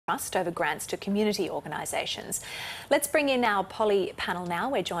trust over grants to community organisations. Let's bring in our poly panel now.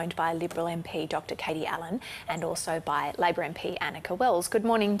 We're joined by Liberal MP Dr Katie Allen and also by Labor MP Annika Wells. Good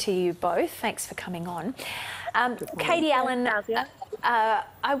morning to you both. Thanks for coming on. Katie Allen,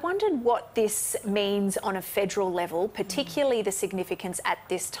 I wondered what this means on a federal level, particularly the significance at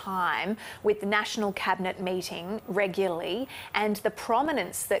this time with the National Cabinet meeting regularly and the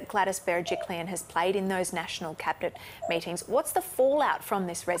prominence that Gladys Berejiklian has played in those National Cabinet meetings. What's the fallout from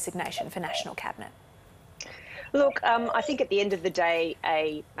this resignation for National Cabinet? Look, I think at the end of the day,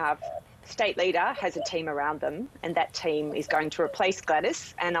 a state leader has a team around them, and that team is going to replace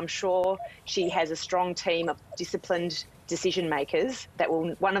Gladys, and I'm sure she has a strong team of disciplined decision makers that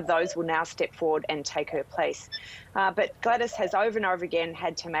one of those will now step forward and take her place. But Gladys has over and over again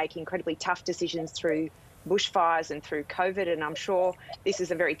had to make incredibly tough decisions through bushfires and through COVID, and I'm sure this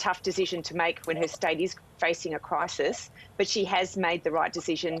is a very tough decision to make when her state is facing a crisis, but she has made the right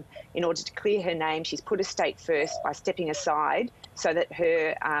decision in order to clear her name. She's put a state first by stepping aside so that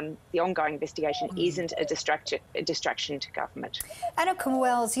her the ongoing investigation isn't a distraction to government. Annika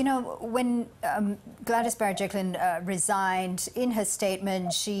Wells, you know, when Gladys Berejiklian resigned, in her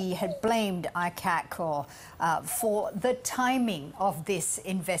statement she had blamed ICAC for the timing of this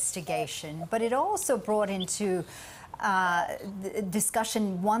investigation, but it also brought into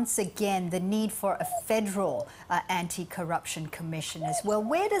discussion once again the need for a federal anti-corruption commission as well.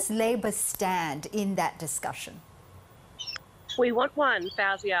 Where does Labor stand in that discussion? We want one,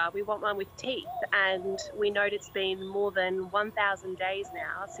 Fauzia. We want one with teeth, and we know it's been more than 1,000 days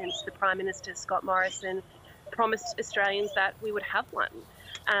now since the Prime Minister, Scott Morrison, promised Australians that we would have one.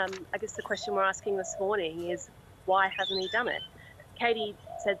 I guess the question we're asking this morning is, why hasn't he done it? Katie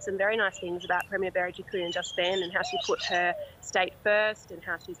said some very nice things about Premier Berejiklian just then, and how she put her state first and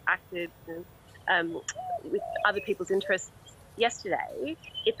how she's acted with other people's interests yesterday.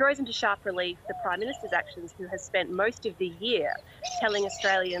 It throws into sharp relief the Prime Minister's actions, who has spent most of the year telling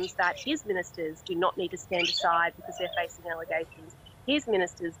Australians that his ministers do not need to stand aside because they're facing allegations. His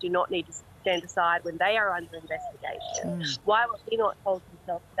ministers do not need to stand aside when they are under investigation. Why will he not hold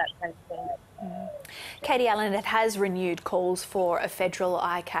himself to that same standard? Katie Allen, it has renewed calls for a federal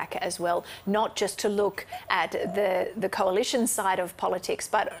ICAC as well, not just to look at the coalition side of politics,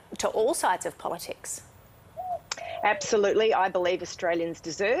 but to all sides of politics. Absolutely. I believe Australians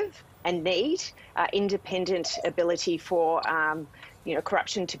deserve and need independent ability for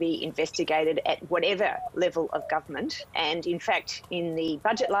corruption to be investigated at whatever level of government. And in fact, in the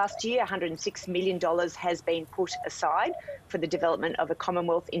budget last year, $106 million has been put aside for the development of a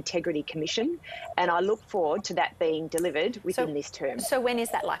Commonwealth Integrity Commission. And I look forward to that being delivered within this term. So when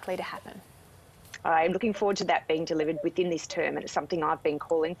is that likely to happen? I'm looking forward to that being delivered within this term, and it's something I've been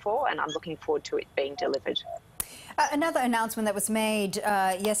calling for, and I'm looking forward to it being delivered. Another announcement that was made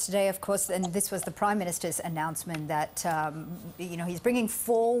yesterday, of course, and this was the Prime Minister's announcement that, he's bringing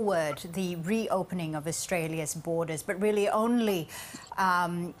forward the reopening of Australia's borders, but really only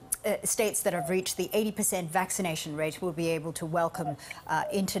states that have reached the 80% vaccination rate will be able to welcome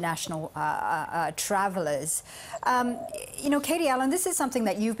international travellers. Katie Allen, this is something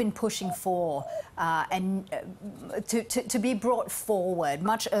that you've been pushing for and to be brought forward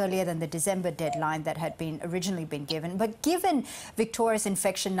much earlier than the December deadline that had originally been given. But given Victoria's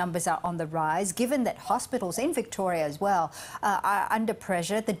infection numbers are on the rise, given that hospitals in Victoria as well are under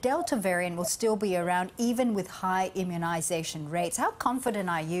pressure, the Delta variant will still be around even with high immunisation rates. How confident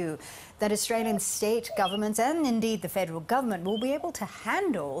are you that Australian state governments and indeed the federal government will be able to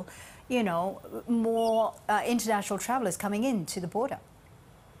handle, more international travellers coming into the border?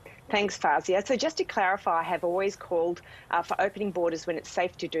 Thanks, Fauzia. So just to clarify, I have always called for opening borders when it's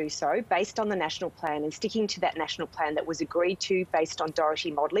safe to do so, based on the national plan and sticking to that national plan that was agreed to based on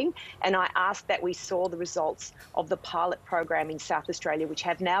Doherty modelling. And I asked that we saw the results of the pilot program in South Australia, which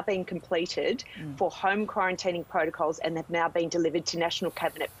have now been completed for home quarantining protocols and have now been delivered to National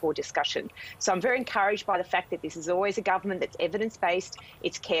Cabinet for discussion. So I'm very encouraged by the fact that this is always a government that's evidence-based,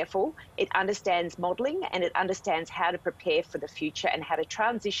 it's careful, it understands modelling, and it understands how to prepare for the future and how to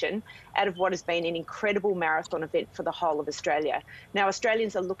transition out of what has been an incredible marathon event for the whole of Australia. Now,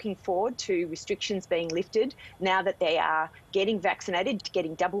 Australians are looking forward to restrictions being lifted now that they are getting vaccinated,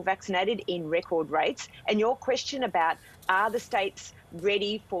 getting double vaccinated in record rates. And your question about are the states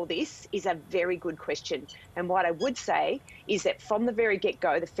ready for this is a very good question. And what I would say is that from the very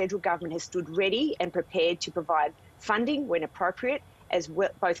get-go, the federal government has stood ready and prepared to provide funding when appropriate as well,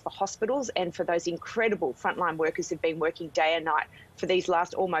 both for hospitals and for those incredible frontline workers who've been working day and night for these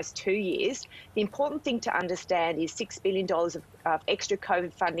last almost 2 years. The important thing to understand is $6 billion of extra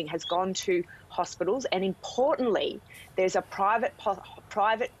COVID funding has gone to hospitals, and importantly, there's a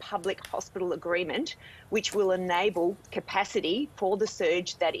private-public hospital agreement which will enable capacity for the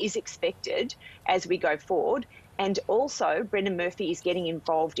surge that is expected as we go forward. And also, Brendan Murphy is getting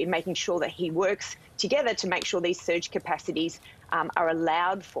involved in making sure that he works together to make sure these surge capacities are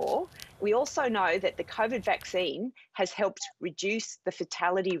allowed for. We also know that the COVID vaccine has helped reduce the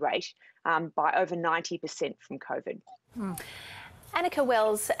fatality rate by over 90% from COVID. Annika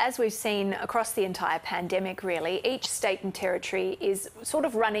Wells, as we've seen across the entire pandemic, really, each state and territory is sort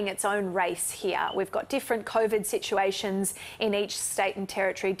of running its own race here. We've got different COVID situations in each state and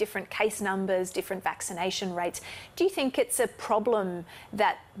territory, different case numbers, different vaccination rates. Do you think it's a problem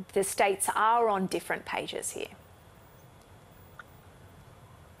that the states are on different pages here?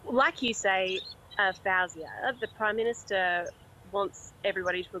 Like you say, Fauzia, the Prime Minister wants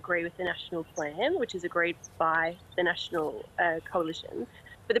everybody to agree with the national plan, which is agreed by the national coalition.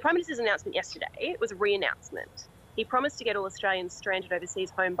 But the Prime Minister's announcement yesterday was a re-announcement. He promised to get all Australians stranded overseas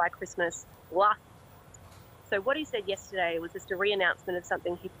home by Christmas last. So what he said yesterday was just a re-announcement of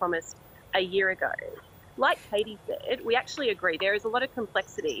something he promised a year ago. Like Katie said, we actually agree there is a lot of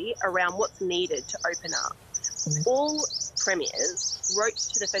complexity around what's needed to open up. All premiers wrote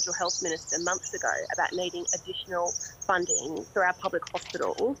to the Federal Health Minister months ago about needing additional funding for our public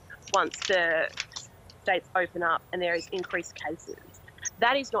hospitals once the states open up and there is increased cases.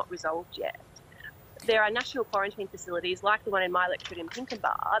 That is not resolved yet. There are national quarantine facilities like the one in my electorate in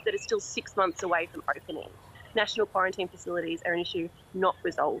Pinkenba that are still 6 months away from opening. National quarantine facilities are an issue not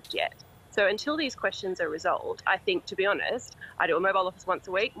resolved yet. So until these questions are resolved, I think, to be honest, I do a mobile office once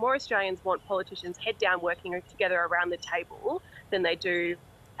a week. More Australians want politicians head down working together around the table than they do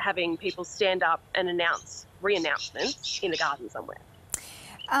having people stand up and announce re-announcements in the garden somewhere.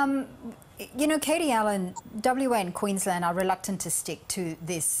 You know, Katie Allen, WA and Queensland are reluctant to stick to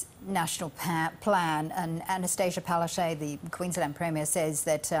this national plan, and Anastasia Palaszczuk, the Queensland Premier, says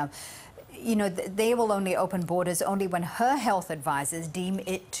that you know, they will only open borders only when her health advisors deem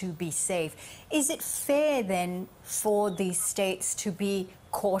it to be safe. Is it fair then for these states to be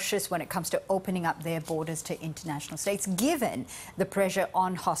cautious when it comes to opening up their borders to international states, given the pressure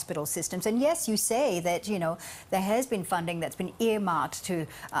on hospital systems? And yes, you say that, you know, there has been funding that's been earmarked to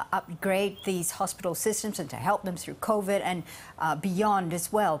upgrade these hospital systems and to help them through COVID and beyond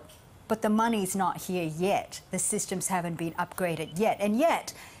as well. But the money's not here yet. The systems haven't been upgraded yet. And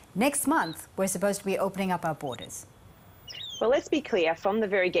yet, next month, we're supposed to be opening up our borders. Well, let's be clear, from the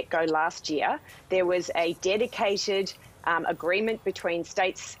very get-go last year, there was a dedicated agreement between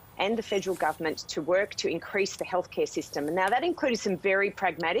states and the federal government to work to increase the healthcare system. And now that included some very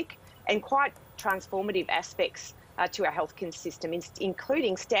pragmatic and quite transformative aspects to our healthcare system,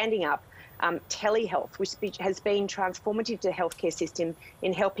 including standing up telehealth, which has been transformative to the healthcare system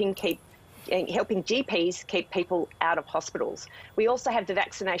in helping GPs keep people out of hospitals. We also have the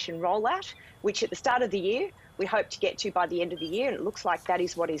vaccination rollout, which at the start of the year, we hope to get to by the end of the year, and it looks like that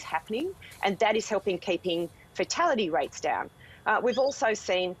is what is happening, and that is helping keeping fatality rates down. We've also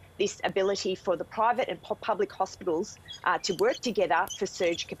seen this ability for the private and public hospitals to work together for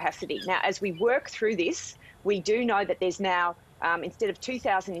surge capacity. Now, as we work through this, we do know that there's now instead of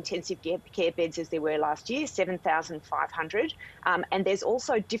 2,000 intensive care beds as there were last year, 7,500. And there's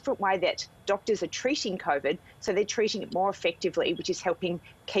also a different way that doctors are treating COVID, so they're treating it more effectively, which is helping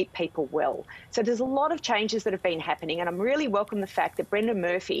keep people well. So there's a lot of changes that have been happening, and I'm really welcome the fact that Brendan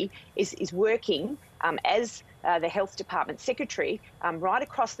Murphy is working as the Health Department Secretary right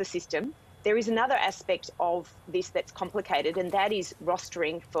across the system. There is another aspect of this that's complicated, and that is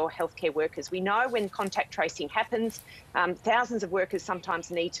rostering for healthcare workers. We know when contact tracing happens, thousands of workers sometimes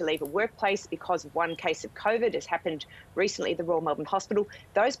need to leave a workplace because of one case of COVID, as happened recently at the Royal Melbourne Hospital.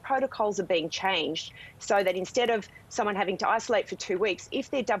 Those protocols are being changed so that instead of someone having to isolate for 2 weeks, if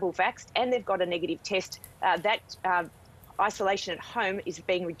they're double vaxxed and they've got a negative test, isolation at home is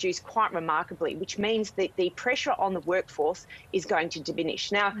being reduced quite remarkably, which means that the pressure on the workforce is going to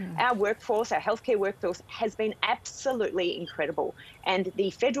diminish. Now, our workforce, our healthcare workforce, has been absolutely incredible. And the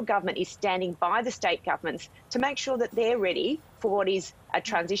federal government is standing by the state governments to make sure that they're ready for what is a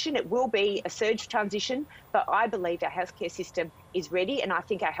transition. It will be a surge transition, but I believe our healthcare system is ready, and I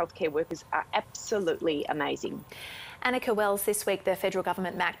think our healthcare workers are absolutely amazing. Annika Wells, this week the federal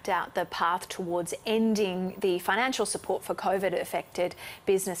government mapped out the path towards ending the financial support for COVID-affected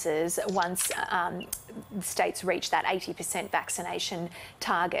businesses once states reach that 80% vaccination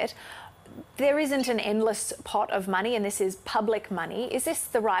target. there isn't an endless pot of money and this is public money. Is this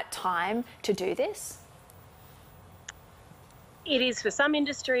the right time to do this? It is for some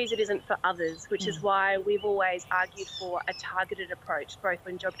industries, it isn't for others, which is why we've always argued for a targeted approach, both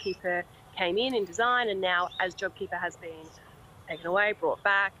when JobKeeper came in design and now as JobKeeper has been taken away, brought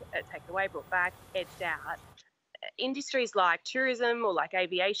back, edged out. Industries like tourism or like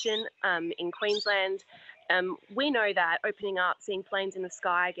aviation in Queensland, we know that opening up, seeing planes in the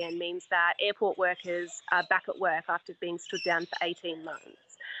sky again means that airport workers are back at work after being stood down for 18 months.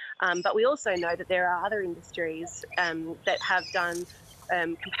 But we also know that there are other industries that have done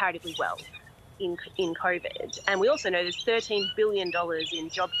comparatively well in COVID. And we also know there's $13 billion in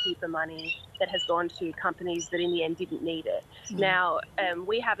JobKeeper money that has gone to companies that in the end didn't need it. Now,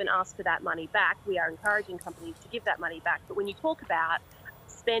 we haven't asked for that money back. We are encouraging companies to give that money back. But when you talk about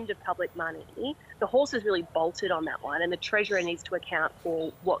spend of public money, the horse is really bolted on that one, and the Treasurer needs to account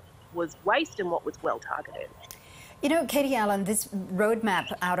for what was waste and what was well targeted. You know, Katie Allen, this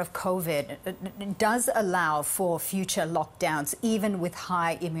roadmap out of COVID does allow for future lockdowns, even with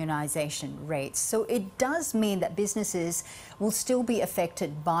high immunisation rates. So it does mean that businesses will still be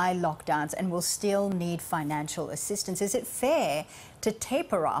affected by lockdowns and will still need financial assistance. Is it fair to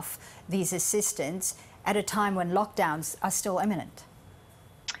taper off these assistance at a time when lockdowns are still imminent?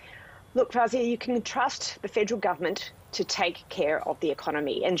 Look, Fazia, you can trust the federal government to take care of the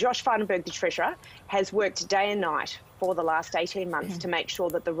economy. And Josh Frydenberg, the Treasurer, has worked day and night for the last 18 months to make sure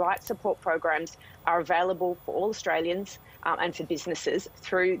that the right support programs are available for all Australians and for businesses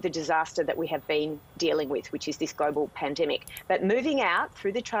through the disaster that we have been dealing with, which is this global pandemic. But moving out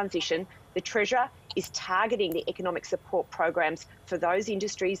through the transition, the Treasurer is targeting the economic support programs for those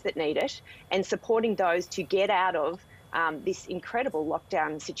industries that need it and supporting those to get out of this incredible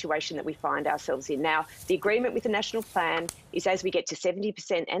lockdown situation that we find ourselves in. Now, the agreement with the National Plan is as we get to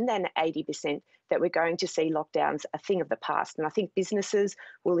 70% and then 80%, that we're going to see lockdowns a thing of the past. And I think businesses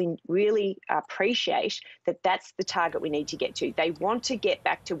will really appreciate that that's the target we need to get to. They want to get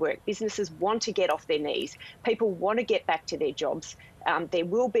back to work. Businesses want to get off their knees. People want to get back to their jobs. There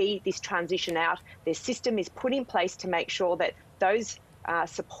will be this transition out. Their system is put in place to make sure that those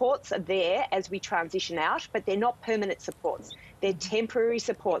supports are there as we transition out, but they're not permanent supports. They're temporary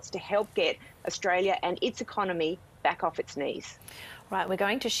supports to help get Australia and its economy back off its knees. Right, we're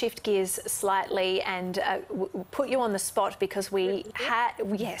going to shift gears slightly and put you on the spot because we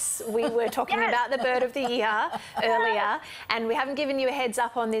were talking about the bird of the year earlier, and we haven't given you a heads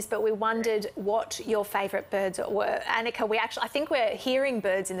up on this, but we wondered what your favourite birds were. Annika, I think we're hearing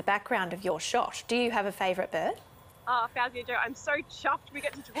birds in the background of your shot. Do you have a favourite bird? Oh, Fazia Jo, I'm so chuffed we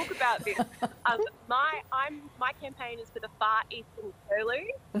get to talk about this. My campaign is for the far eastern curlew.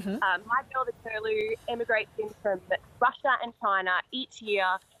 My girl, the curlew, emigrates in from Russia and China each year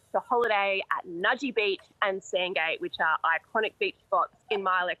to holiday at Nudgee Beach and Sandgate, which are iconic beach spots in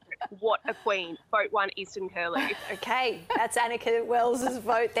my electorate. What a queen. Vote one eastern curlew. Okay, that's Annika Wells's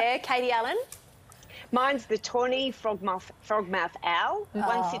vote there. Katie Allen? Mine's the tawny frogmouth owl.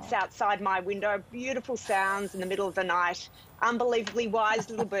 One sits outside my window, beautiful sounds in the middle of the night, unbelievably wise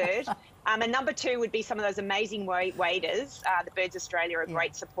little bird. And number two would be some of those amazing waders. The Birds Australia are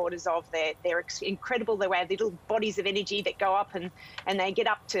great supporters of. They're incredible. They have little bodies of energy that go up and they get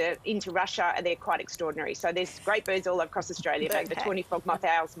up into Russia, and they're quite extraordinary. So there's great birds all across Australia, but the tawny frogmouth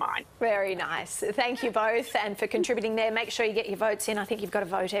owl's mine. Very nice. Thank you both and for contributing there. Make sure you get your votes in. I think you've got to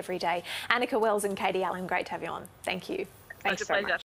vote every day. Annika Wells and Katie Allen, great to have you on. Thank you. Thanks so much.